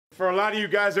for a lot of you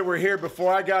guys that were here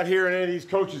before I got here and any of these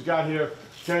coaches got here,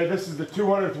 say this is the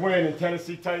 200th win in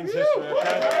Tennessee Titans history,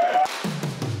 okay?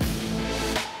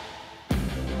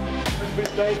 Let's be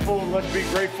thankful and let's be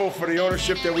grateful for the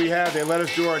ownership that we have. They let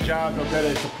us do our jobs, okay?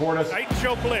 They support us.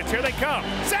 Show blitz, here they come.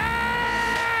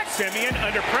 Zach! Simeon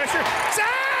under pressure.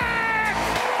 Zach!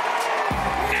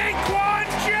 Naquan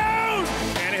Jones!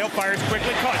 Tannehill fires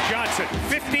quickly, caught Johnson.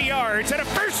 50 yards and a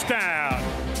first down.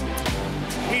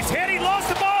 He's hit, he lost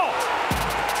the ball.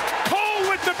 Cole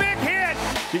with the big hit.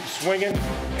 Keep swinging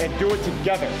and do it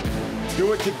together.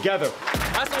 Do it together.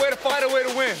 That's the way to find a way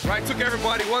to win, right? Took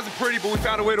everybody, wasn't pretty, but we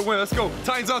found a way to win. Let's go.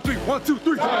 Titans on 3. 1, 2,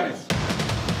 3. Titans.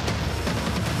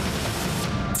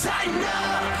 Tighten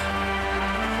up.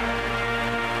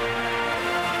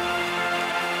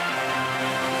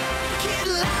 Get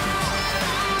loud.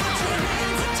 Put your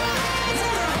hands and toes in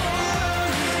the air.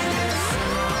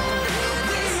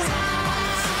 This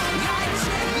time, like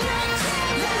champions,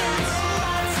 let it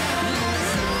roll.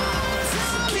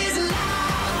 Get loud.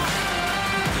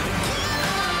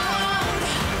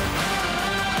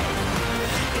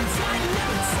 And tighten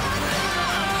up, tighten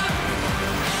up.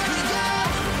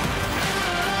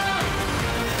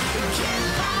 Get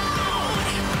loud.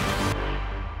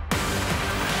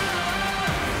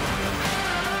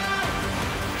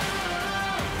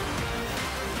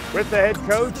 With the head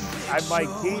coach, I'm Mike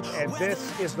Keith, and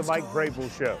this is the Mike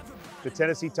Vrabel Show. The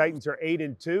Tennessee Titans are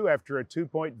 8-2 after a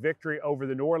 2-point victory over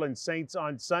the New Orleans Saints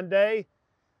on Sunday.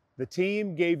 The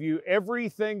team gave you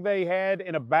everything they had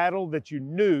in a battle that you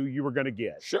knew you were going to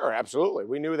get. Sure, absolutely.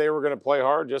 We knew they were going to play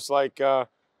hard, just like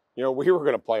we were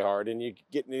going to play hard. And you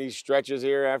get into these stretches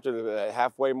here after the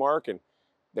halfway mark, and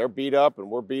they're beat up,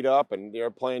 and we're beat up, and they're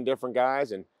playing different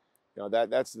guys. And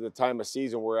that's the time of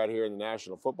season we're at here in the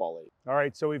National Football League. All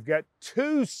right, so we've got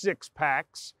 2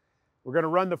 six-packs. We're going to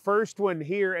run the first one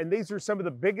here, and these are some of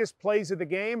the biggest plays of the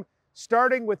game,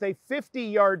 starting with a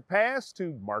 50-yard pass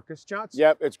to Marcus Johnson.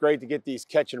 Yep, it's great to get these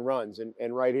catch and runs.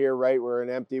 And right here, we're in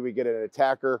empty. We get an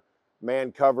attacker,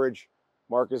 man coverage.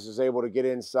 Marcus is able to get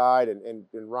inside, and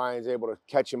Ryan's able to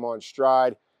catch him on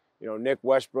stride. Nick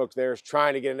Westbrook there is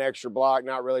trying to get an extra block,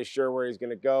 not really sure where he's going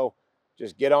to go.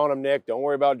 Just get on him, Nick. Don't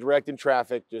worry about directing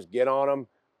traffic. Just get on him.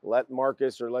 Let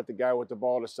Marcus or let the guy with the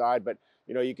ball decide. But,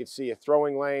 you can see a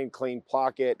throwing lane, clean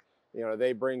pocket.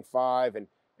 They bring 5, and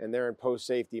they're in post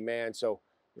safety man. So,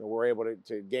 we're able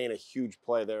to gain a huge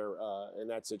play there in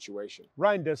that situation.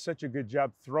 Ryan does such a good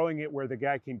job throwing it where the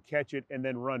guy can catch it and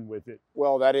then run with it.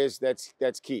 Well,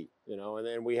 that's key, and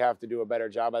then we have to do a better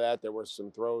job of that. There were some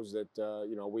throws that,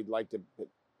 we'd like to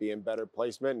be in better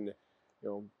placement,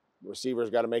 and, receivers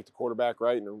got to make the quarterback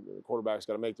right, and the quarterback's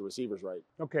got to make the receivers right.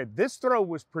 Okay, this throw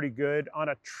was pretty good on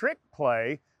a trick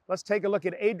play. Let's take a look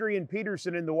at Adrian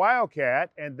Peterson in the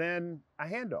Wildcat, and then a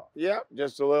handoff. Yeah,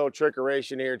 just a little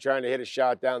trickeration here, trying to hit a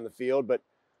shot down the field, but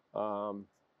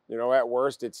at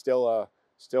worst, it's still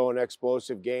an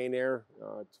explosive gain there.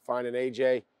 To find an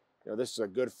AJ, this is a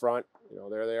good front.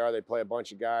 There they are. They play a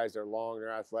bunch of guys. They're long, they're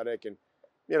athletic, and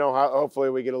hopefully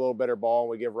we get a little better ball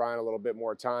and we give Ryan a little bit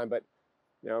more time, but.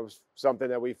 It was something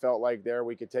that we felt like there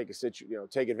we could take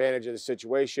advantage of the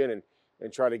situation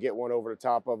and try to get one over the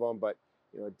top of them, but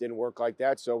it didn't work like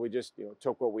that. So we just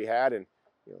took what we had and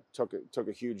took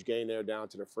a huge gain there down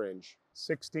to the fringe.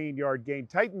 16-yard gain.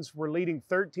 Titans were leading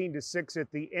 13-6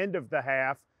 at the end of the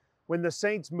half when the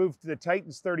Saints moved to the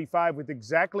Titans 35 with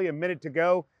exactly a minute to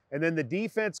go, and then the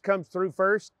defense comes through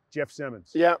first. Jeff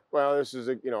Simmons. Yeah, well, this is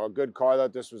a good call. I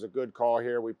thought this was a good call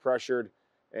here. We pressured.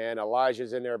 And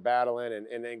Elijah's in there battling.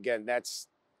 And again, that's,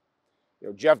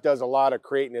 Jeff does a lot of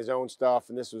creating his own stuff.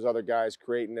 And this was other guys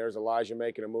creating. There's Elijah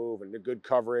making a move and the good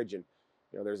coverage. And,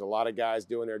 there's a lot of guys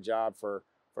doing their job for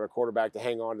a quarterback to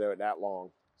hang on to it that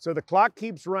long. So the clock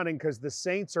keeps running because the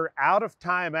Saints are out of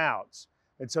timeouts.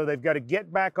 And so they've got to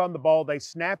get back on the ball. They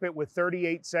snap it with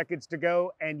 38 seconds to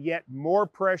go, and yet more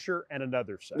pressure and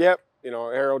another sack. Yep.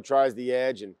 Harold tries the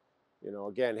edge. And,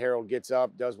 again, Harold gets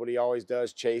up, does what he always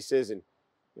does, chases. And,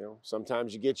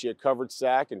 sometimes you get you a covered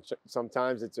sack, and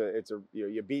sometimes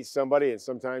you beat somebody, and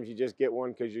sometimes you just get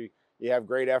one because you have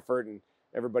great effort and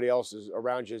everybody else is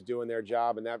around you is doing their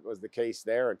job, and that was the case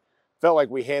there. And felt like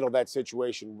we handled that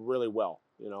situation really well,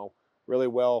 really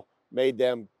well, made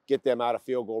them get them out of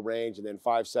field goal range, and then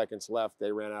 5 seconds left,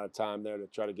 they ran out of time there to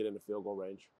try to get into field goal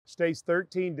range. Stays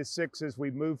 13-6 as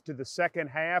we move to the second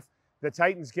half. The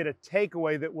Titans get a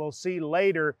takeaway that we'll see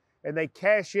later, and they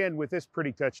cash in with this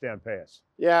pretty touchdown pass.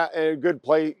 Yeah, and a good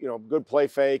play, good play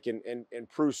fake, and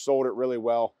Pruce sold it really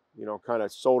well. Kind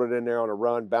of sold it in there on a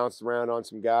run, bounced around on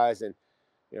some guys, and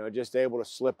just able to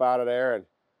slip out of there. And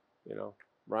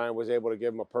Ryan was able to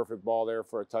give him a perfect ball there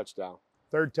for a touchdown.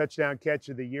 Third touchdown catch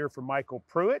of the year for Michael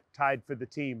Pruitt, tied for the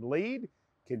team lead.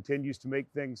 Continues to make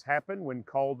things happen when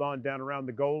called on down around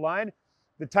the goal line.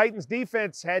 The Titans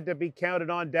defense had to be counted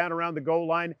on down around the goal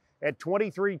line at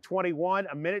 23-21,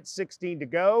 a minute 16 to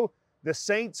go. The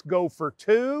Saints go for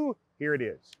 2. Here it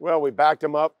is. Well, we backed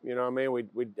them up. You know what I mean?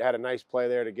 We had a nice play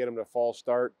there to get them to false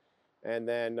start. And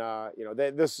then, you know,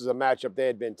 this is a matchup they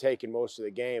had been taking most of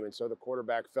the game. And so the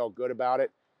quarterback felt good about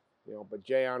it. You know, but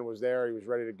Jayon was there. He was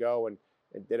ready to go and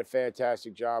did a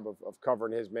fantastic job of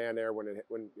covering his man there when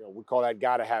you know, we call that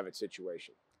gotta have it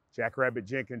situation. Jackrabbit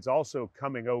Jenkins also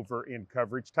coming over in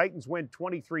coverage. Titans win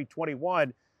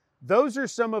 23-21. Those are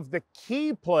some of the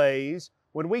key plays.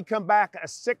 When we come back, a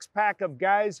 6-pack of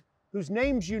guys whose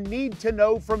names you need to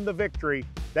know from the victory.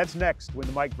 That's next when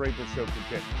the Mike Vrabel Show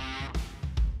continues.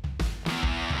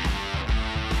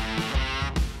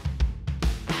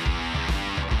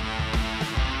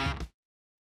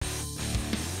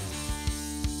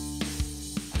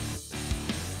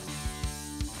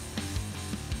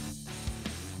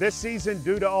 This season,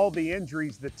 due to all the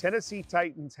injuries, the Tennessee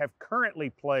Titans have currently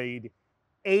played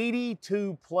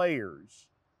 82 players.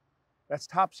 That's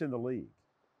tops in the league.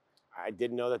 I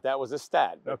didn't know that was a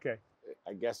stat. Okay.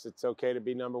 I guess it's okay to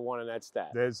be number 1 in that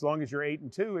stat. As long as you're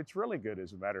 8-2, it's really good,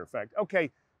 as a matter of fact.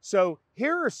 Okay, so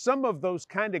here are some of those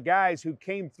kind of guys who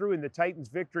came through in the Titans'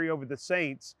 victory over the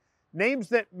Saints. Names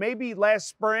that maybe last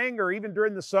spring or even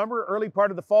during the summer, early part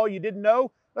of the fall, you didn't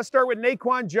know. Let's start with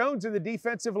Naquan Jones in the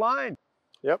defensive line.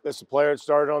 Yep, this is a player that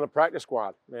started on the practice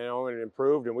squad, you know, and it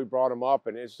improved, and we brought him up,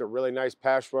 and it's a really nice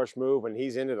pass rush move, and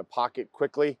he's into the pocket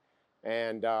quickly,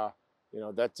 and you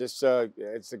know, that's just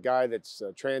it's the guy that's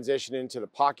transitioning into the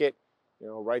pocket, you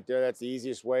know, right there. That's the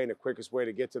easiest way and the quickest way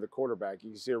to get to the quarterback.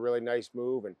 You can see a really nice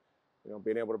move, and you know,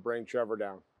 being able to bring Trevor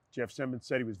down. Jeff Simmons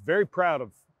said he was very proud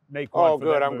of Naquan. Oh, for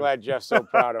good. that I'm move. glad Jeff's so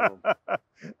proud of him.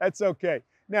 That's okay.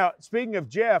 Now, speaking of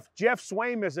Jeff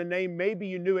Swaim is a name maybe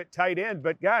you knew at tight end,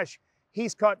 but gosh,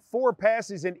 he's caught 4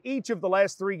 passes in each of the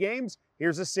last 3 games.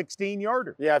 Here's a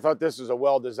 16-yarder. Yeah, I thought this was a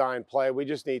well-designed play. We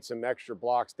just need some extra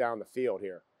blocks down the field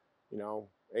here. You know,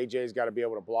 AJ's got to be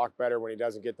able to block better when he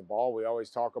doesn't get the ball. We always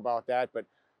talk about that, but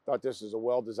I thought this was a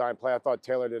well-designed play. I thought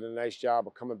Taylor did a nice job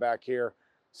of coming back here,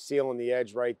 sealing the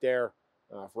edge right there.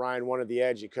 If Ryan wanted the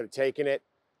edge, he could have taken it.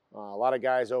 A lot of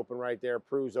guys open right there.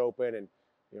 Prue's open, and,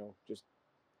 you know, just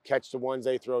catch the ones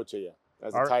they throw to you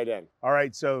as a tight end. All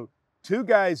right, so 2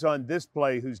 guys on this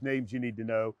play whose names you need to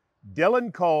know,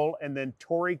 Dylan Cole and then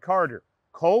Torrey Carter.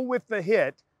 Cole with the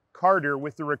hit, Carter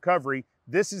with the recovery.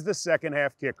 This is the second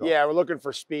half kickoff. Yeah, we're looking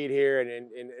for speed here,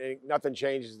 and nothing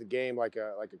changes the game like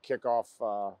a kickoff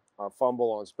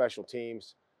fumble on special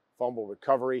teams, fumble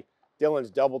recovery.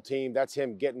 Dylan's double team. That's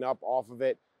him getting up off of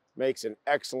it, makes an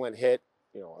excellent hit,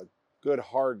 you know, a good,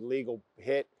 hard, legal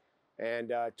hit.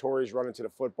 And Torrey's running to the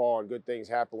football, and good things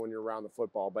happen when you're around the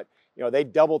football. But, you know, they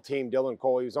double teamed Dylan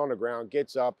Cole. He was on the ground,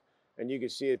 gets up, and you can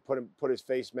see it put his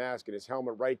face mask and his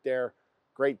helmet right there.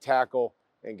 Great tackle,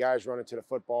 and guys running to the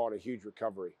football and a huge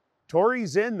recovery.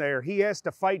 Torrey's in there. He has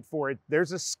to fight for it.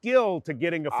 There's a skill to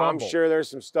getting a fumble. I'm sure there's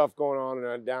some stuff going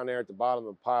on down there at the bottom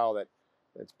of the pile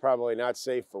that's probably not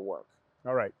safe for work.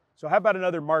 All right. So how about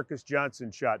another Marcus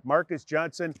Johnson shot? Marcus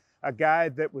Johnson, a guy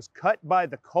that was cut by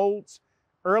the Colts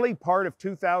early part of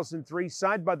 2003,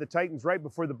 signed by the Titans right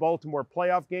before the Baltimore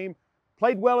playoff game,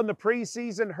 played well in the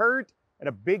preseason, hurt, and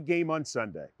a big game on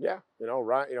Sunday. Yeah, you know,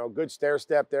 Ryan, you know, good stair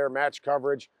step there, match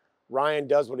coverage. Ryan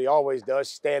does what he always does,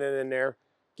 standing in there,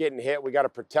 getting hit. We got to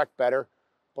protect better.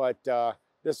 But I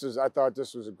thought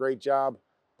this was a great job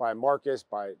by Marcus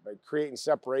by creating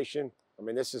separation. I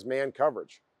mean, this is man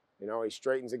coverage. You know, he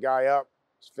straightens the guy up,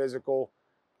 he's physical,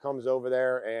 comes over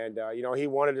there, and, you know, he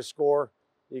wanted to score.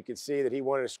 You can see that he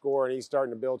wanted to score, and he's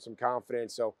starting to build some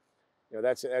confidence. So, you know,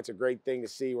 that's a great thing to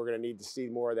see. We're going to need to see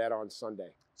more of that on Sunday.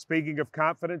 Speaking of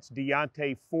confidence,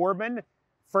 Deontay Foreman,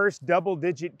 first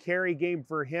double-digit carry game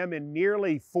for him in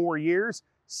nearly 4 years,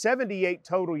 78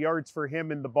 total yards for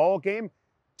him in the ball game,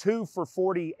 2 for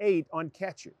 48 on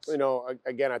catches. You know,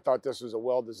 again, I thought this was a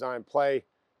well-designed play.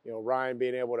 You know, Ryan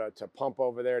being able to pump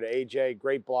over there to AJ,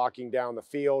 great blocking down the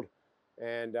field.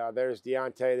 And there's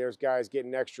Deontay. There's guys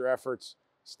getting extra efforts.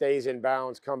 Stays in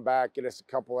bounds, come back, get us a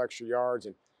couple extra yards.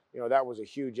 And, you know, that was a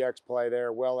huge X play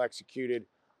there, well executed,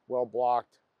 well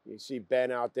blocked. You see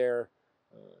Ben out there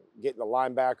getting the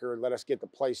linebacker, let us get the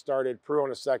play started. Prue on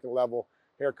the second level.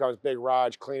 Here comes Big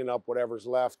Raj cleaning up whatever's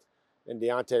left, and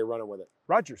Deontay running with it.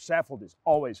 Roger Saffold is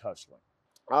always hustling.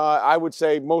 I would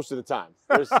say most of the time.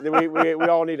 we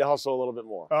all need to hustle a little bit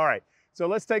more. All right, so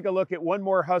let's take a look at one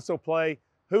more hustle play.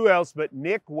 Who else but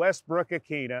Nick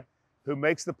Westbrook-Akina, who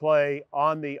makes the play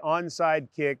on the onside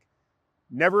kick.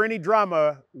 Never any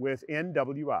drama with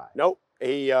NWI. Nope.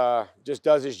 He just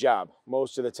does his job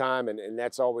most of the time, and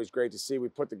that's always great to see. We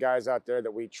put the guys out there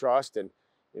that we trust, and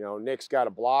Nick's got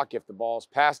a block if the ball's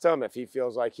past him. If he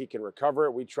feels like he can recover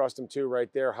it, we trust him too right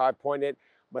there, high point it.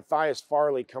 Matthias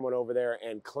Farley coming over there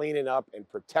and cleaning up and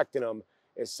protecting him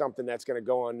is something that's going to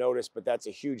go unnoticed, but that's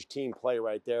a huge team play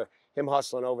right there. Him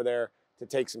hustling over there to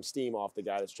take some steam off the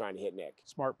guy that's trying to hit Nick.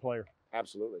 Smart player.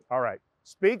 Absolutely. All right.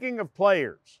 Speaking of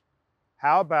players,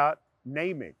 how about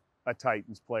naming a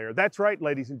Titans player? That's right,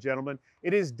 ladies and gentlemen.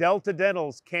 It is Delta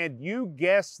Dental's Can You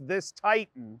Guess This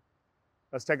Titan?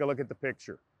 Let's take a look at the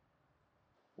picture.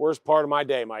 Worst part of my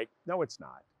day, Mike. No, it's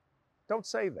not. Don't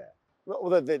say that. Well,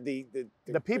 The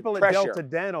people at pressure. Delta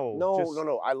Dental.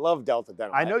 No. I love Delta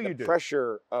Dental. I know you do. The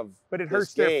pressure of But it this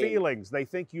hurts their game. feelings. They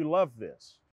think you love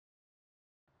this.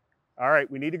 All right,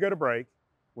 we need to go to break.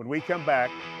 When we come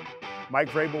back, Mike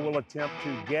Vrabel will attempt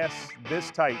to guess this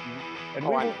Titan. And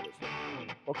we I will. know this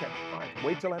one. Okay, fine.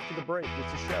 Wait till after the break.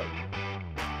 It's a show.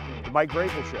 The Mike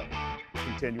Vrabel Show,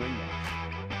 continuing next.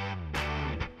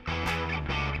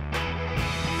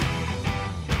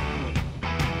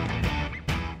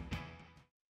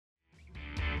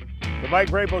 The Mike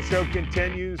Vrabel Show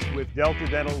continues with Delta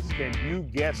Dental's Can You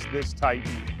Guess This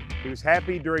Titan? He was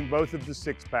happy during both of the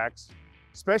six-packs,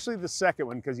 especially the second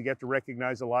one because you get to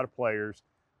recognize a lot of players.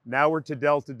 Now we're to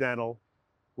Delta Dental.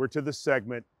 We're to the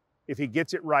segment. If he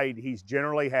gets it right, he's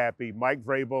generally happy. Mike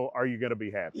Vrabel, are you going to be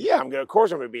happy? Yeah, of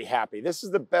course I'm going to be happy. This is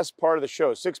the best part of the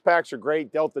show. Six-packs are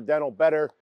great. Delta Dental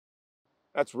better.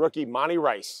 That's rookie Monty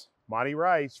Rice. Monty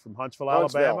Rice from Huntsville,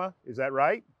 Huntsville. Alabama. Is that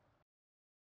right?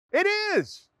 It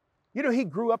is. He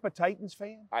grew up a Titans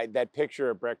fan. That picture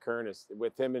of Brett Kern is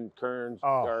with him and Kern,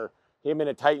 Oh. or him in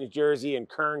a Titans jersey and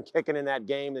Kern kicking in that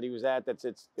game that he was at.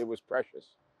 It was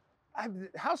precious.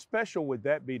 How special would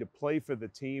that be to play for the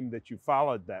team that you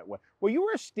followed that way? Well, you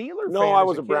were a Steeler fan. No, I as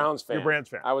was a kid. Browns fan. You're a Browns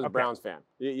fan. I was a Okay. Browns fan.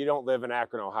 You don't live in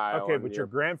Akron, Ohio. Okay, and but you're- your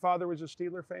grandfather was a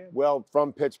Steeler fan? Well,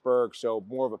 from Pittsburgh, so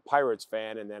more of a Pirates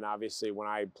fan. And then obviously when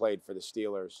I played for the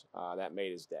Steelers, that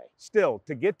made his day. Still,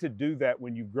 to get to do that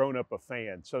when you've grown up a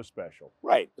fan, so special.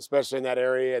 Right, especially in that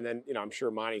area. And then, I'm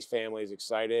sure Monty's family is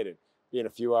excited. And being a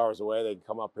few hours away, they can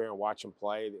come up here and watch him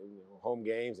play home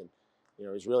games. And,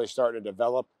 he's really starting to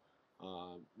develop.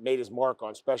 Made his mark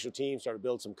on special teams, started to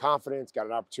build some confidence, got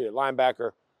an opportunity at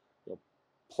linebacker,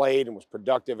 played and was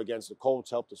productive against the Colts,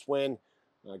 helped us win.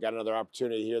 Got another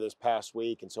opportunity here this past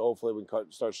week, and so hopefully we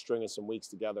can start stringing some weeks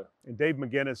together. And Dave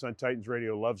McGinnis on Titans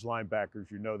Radio loves linebackers.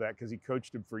 You know that because he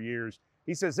coached him for years.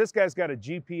 He says this guy's got a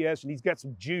GPS and he's got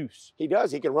some juice. He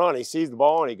does. He can run. He sees the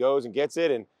ball and he goes and gets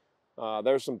it. And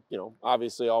there's some,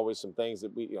 obviously always some things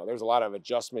that there's a lot of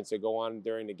adjustments that go on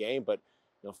during the game, but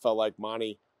felt like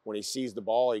Monty, when he sees the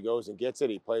ball, he goes and gets it.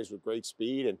 He plays with great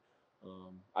speed, and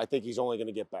I think he's only going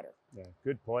to get better. Yeah,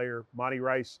 good player. Monty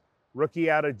Rice, rookie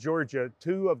out of Georgia.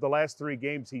 2 of the last 3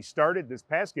 games he started. This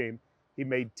past game, he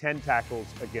made 10 tackles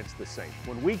against the Saints.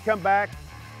 When we come back,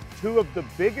 2 of the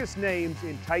biggest names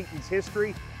in Titans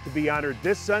history to be honored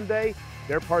this Sunday.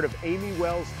 They're part of Amy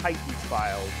Wells' Titans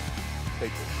Files. Stay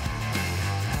tuned.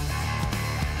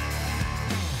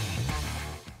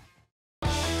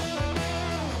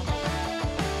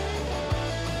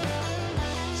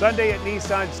 Sunday at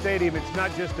Nissan Stadium, it's not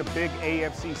just a big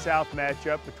AFC South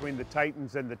matchup between the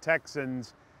Titans and the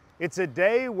Texans. It's a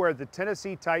day where the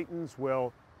Tennessee Titans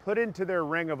will put into their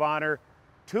ring of honor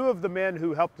 2 of the men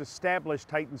who helped establish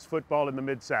Titans football in the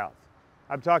Mid-South.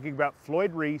 I'm talking about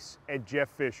Floyd Reese and Jeff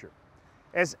Fisher.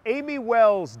 As Amy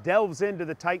Wells delves into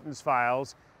the Titans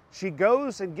files, she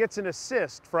goes and gets an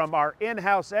assist from our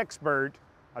in-house expert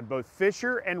on both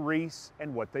Fisher and Reese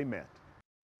and what they meant.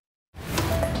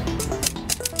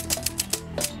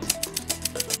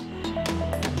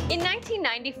 In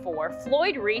 1994,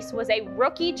 Floyd Reese was a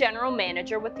rookie general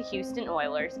manager with the Houston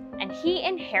Oilers, and he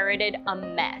inherited a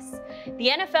mess. The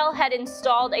NFL had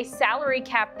installed a salary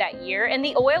cap that year, and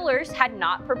the Oilers had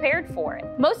not prepared for it.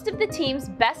 Most of the team's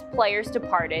best players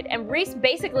departed, and Reese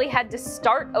basically had to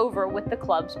start over with the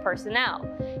club's personnel.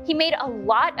 He made a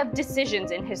lot of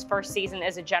decisions in his first season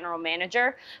as a general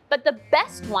manager, but the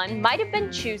best one might have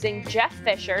been choosing Jeff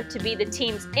Fisher to be the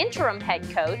team's interim head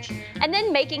coach and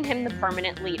then making him the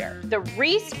permanent leader. The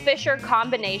Reese-Fisher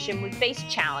combination would face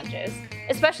challenges,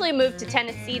 especially a move to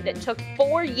Tennessee that took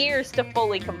 4 years to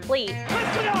fully complete.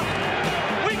 Listen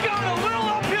up! We got a little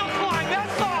uphill climb,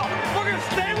 that's all! We're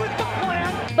gonna stay with the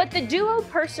plan! But the duo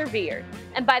persevered,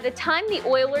 and by the time the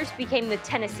Oilers became the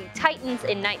Tennessee Titans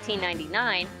in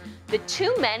 1999, the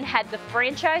 2 men had the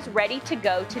franchise ready to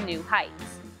go to new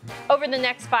heights. Over the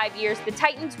next 5 years, the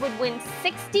Titans would win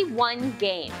 61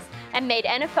 games, and made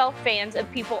NFL fans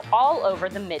of people all over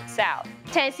the Mid-South.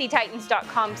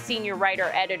 TennesseeTitans.com senior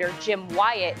writer-editor Jim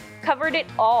Wyatt covered it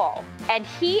all, and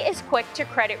he is quick to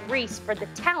credit Reese for the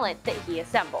talent that he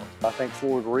assembled. I think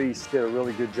Floyd Reese did a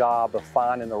really good job of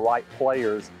finding the right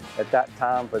players at that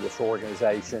time for this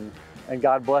organization. And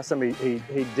God bless him, he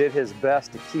did his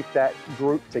best to keep that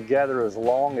group together as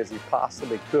long as he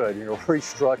possibly could,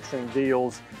 restructuring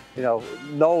deals,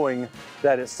 knowing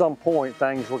that at some point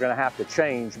things were going to have to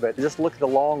change. But just look at the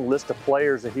long list of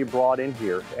players that he brought in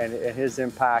here and his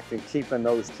impact in keeping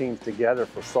those teams together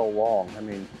for so long. I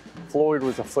mean, Floyd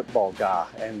was a football guy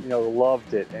and,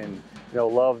 loved it and,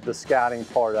 loved the scouting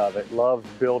part of it, loved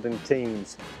building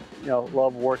teams.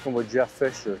 Love working with Jeff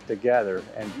Fisher together.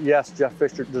 And yes, Jeff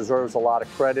Fisher deserves a lot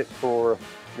of credit for,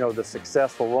 the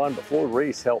successful run, but Floyd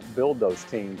Reese helped build those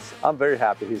teams. I'm very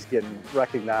happy he's getting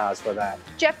recognized for that.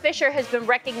 Jeff Fisher has been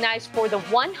recognized for the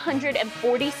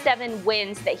 147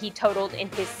 wins that he totaled in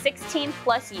his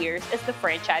 16-plus years as the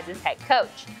franchise's head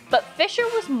coach. But Fisher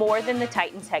was more than the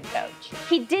Titans head coach.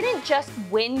 He didn't just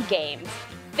win games.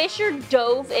 Fisher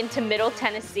dove into Middle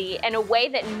Tennessee in a way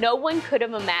that no one could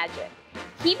have imagined.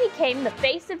 He became the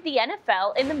face of the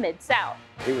NFL in the Mid-South.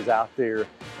 He was out there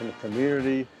in the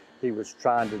community. He was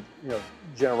trying to,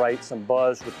 generate some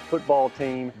buzz with the football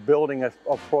team, building a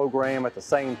program at the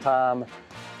same time.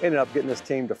 Ended up getting this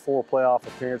team to 4 playoff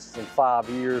appearances in 5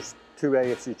 years, 2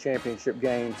 AFC championship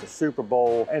games, a Super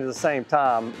Bowl, and at the same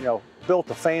time, built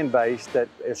a fan base that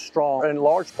is strong in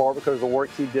large part because of the work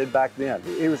he did back then.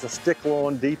 He was a stickler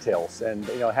on details and,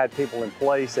 had people in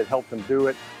place that helped him do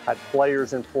it, had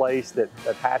players in place that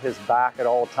had his back at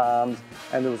all times,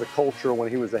 and there was a culture when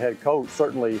he was the head coach,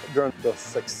 certainly during the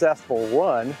successful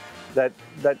run, that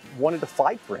wanted to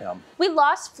fight for him. We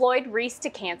lost Floyd Reese to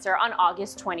cancer on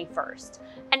August 21st,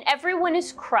 and everyone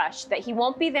is crushed that he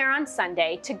won't be there on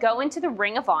Sunday to go into the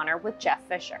Ring of Honor with Jeff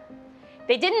Fisher.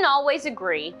 They didn't always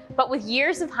agree, but with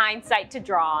years of hindsight to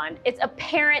draw on, it's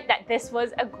apparent that this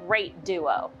was a great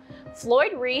duo.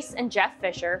 Floyd Reese and Jeff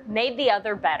Fisher made the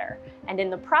other better, and in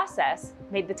the process,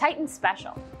 made the Titans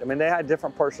special. I mean, they had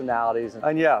different personalities,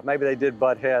 and yeah, maybe they did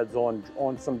butt heads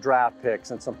on some draft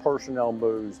picks and some personnel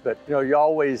moves, but you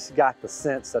always got the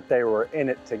sense that they were in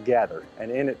it together and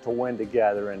in it to win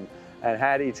together and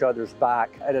had each other's back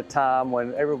at a time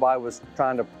when everybody was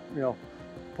trying to,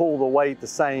 pull the weight the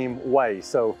same way.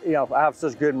 So, I have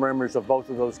such good memories of both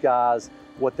of those guys,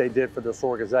 what they did for this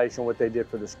organization, what they did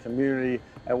for this community,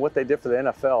 and what they did for the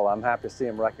NFL. I'm happy to see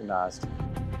them recognized.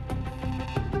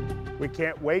 We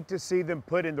can't wait to see them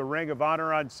put in the Ring of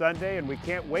Honor on Sunday, and we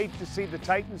can't wait to see the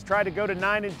Titans try to go to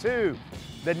 9-2.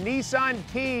 The Nissan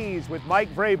Keys with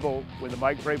Mike Vrabel when the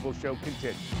Mike Vrabel Show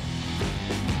continues.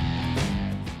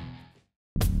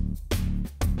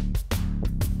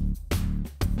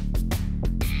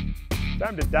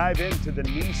 Time to dive into the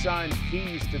Nissan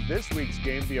Keys to this week's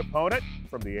game. The opponent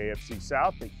from the AFC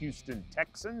South, the Houston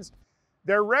Texans.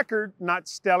 Their record, not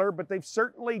stellar, but they've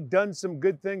certainly done some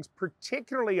good things,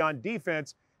 particularly on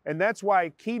defense, and that's why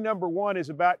key number 1 is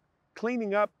about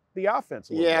cleaning up the offense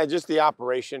a little bit. Just the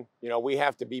operation. We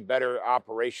have to be better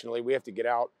operationally. We have to get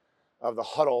out of the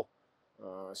huddle,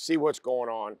 see what's going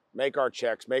on, make our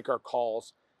checks, make our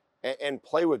calls, and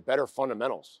play with better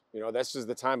fundamentals. This is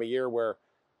the time of year where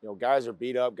guys are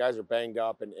beat up, guys are banged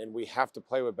up, and we have to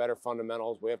play with better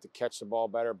fundamentals. We have to catch the ball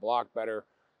better, block better,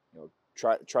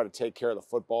 try to take care of the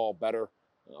football better,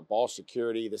 ball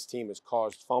security. This team has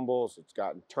caused fumbles, it's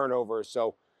gotten turnovers.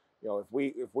 So,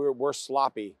 if we're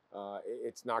sloppy,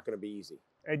 it's not going to be easy.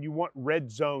 And you want red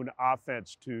zone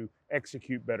offense to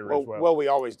execute better as well. Well, we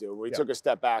always do. We took a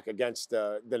step back against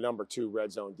the number 2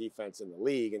 red zone defense in the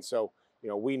league, and so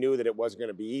we knew that it wasn't going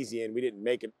to be easy, and we didn't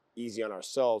make it easy on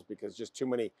ourselves because just too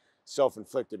many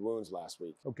self-inflicted wounds last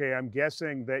week. Okay, I'm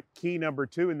guessing that key number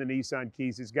 2 in the Nissan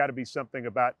Keys has got to be something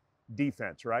about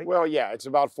defense, right? Well, yeah, it's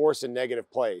about forcing negative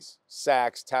plays,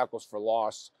 sacks, tackles for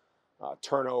loss,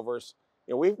 turnovers.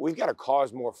 We've got to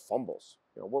cause more fumbles.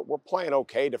 We're playing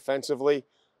okay defensively,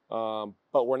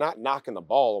 but we're not knocking the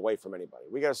ball away from anybody.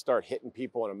 We got to start hitting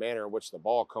people in a manner in which the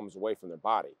ball comes away from their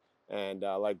body, and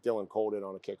like Dylan Cole did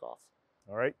on a kickoff.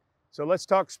 All right, so let's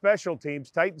talk special teams.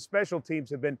 Titans special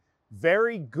teams have been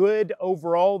very good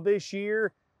overall this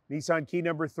year. Nissan key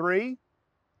number 3,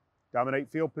 dominate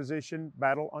field position,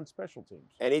 battle on special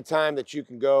teams. Anytime that you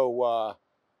can go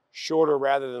shorter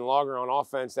rather than longer on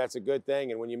offense, that's a good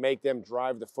thing. And when you make them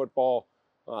drive the football,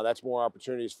 that's more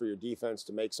opportunities for your defense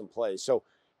to make some plays. So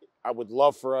I would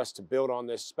love for us to build on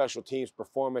this special teams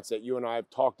performance that you and I have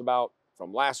talked about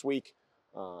from last week,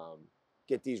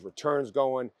 get these returns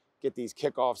going, get these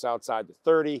kickoffs outside the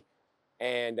 30,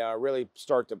 and really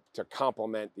start to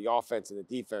complement the offense and the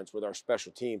defense with our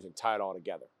special teams and tie it all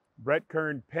together. Brett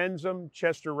Kern pens them.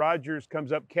 Chester Rogers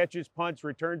comes up, catches punts,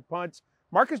 returns punts.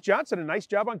 Marcus Johnson, a nice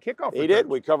job on kickoff. He did.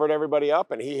 We covered everybody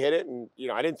up, and he hit it. And, you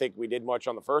know, I didn't think we did much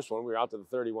on the first one. We were out to the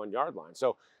 31-yard line.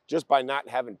 So just by not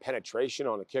having penetration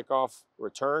on the kickoff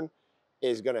return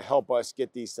is going to help us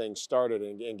get these things started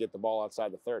and get the ball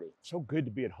outside the 30. So good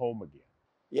to be at home again.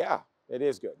 Yeah, it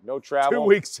is good. No travel. 2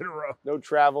 weeks in a row. No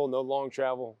travel, no long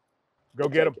travel. Go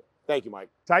get them. Thank you, Mike.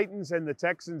 Titans and the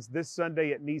Texans this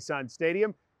Sunday at Nissan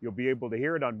Stadium. You'll be able to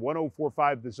hear it on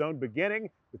 104.5 The Zone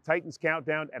beginning with Titans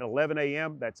Countdown at 11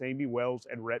 a.m. That's Amy Wells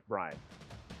and Rhett Bryant.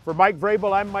 For Mike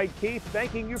Vrabel, I'm Mike Keith,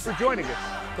 thanking you for joining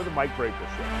us for the Mike Vrabel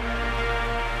Show.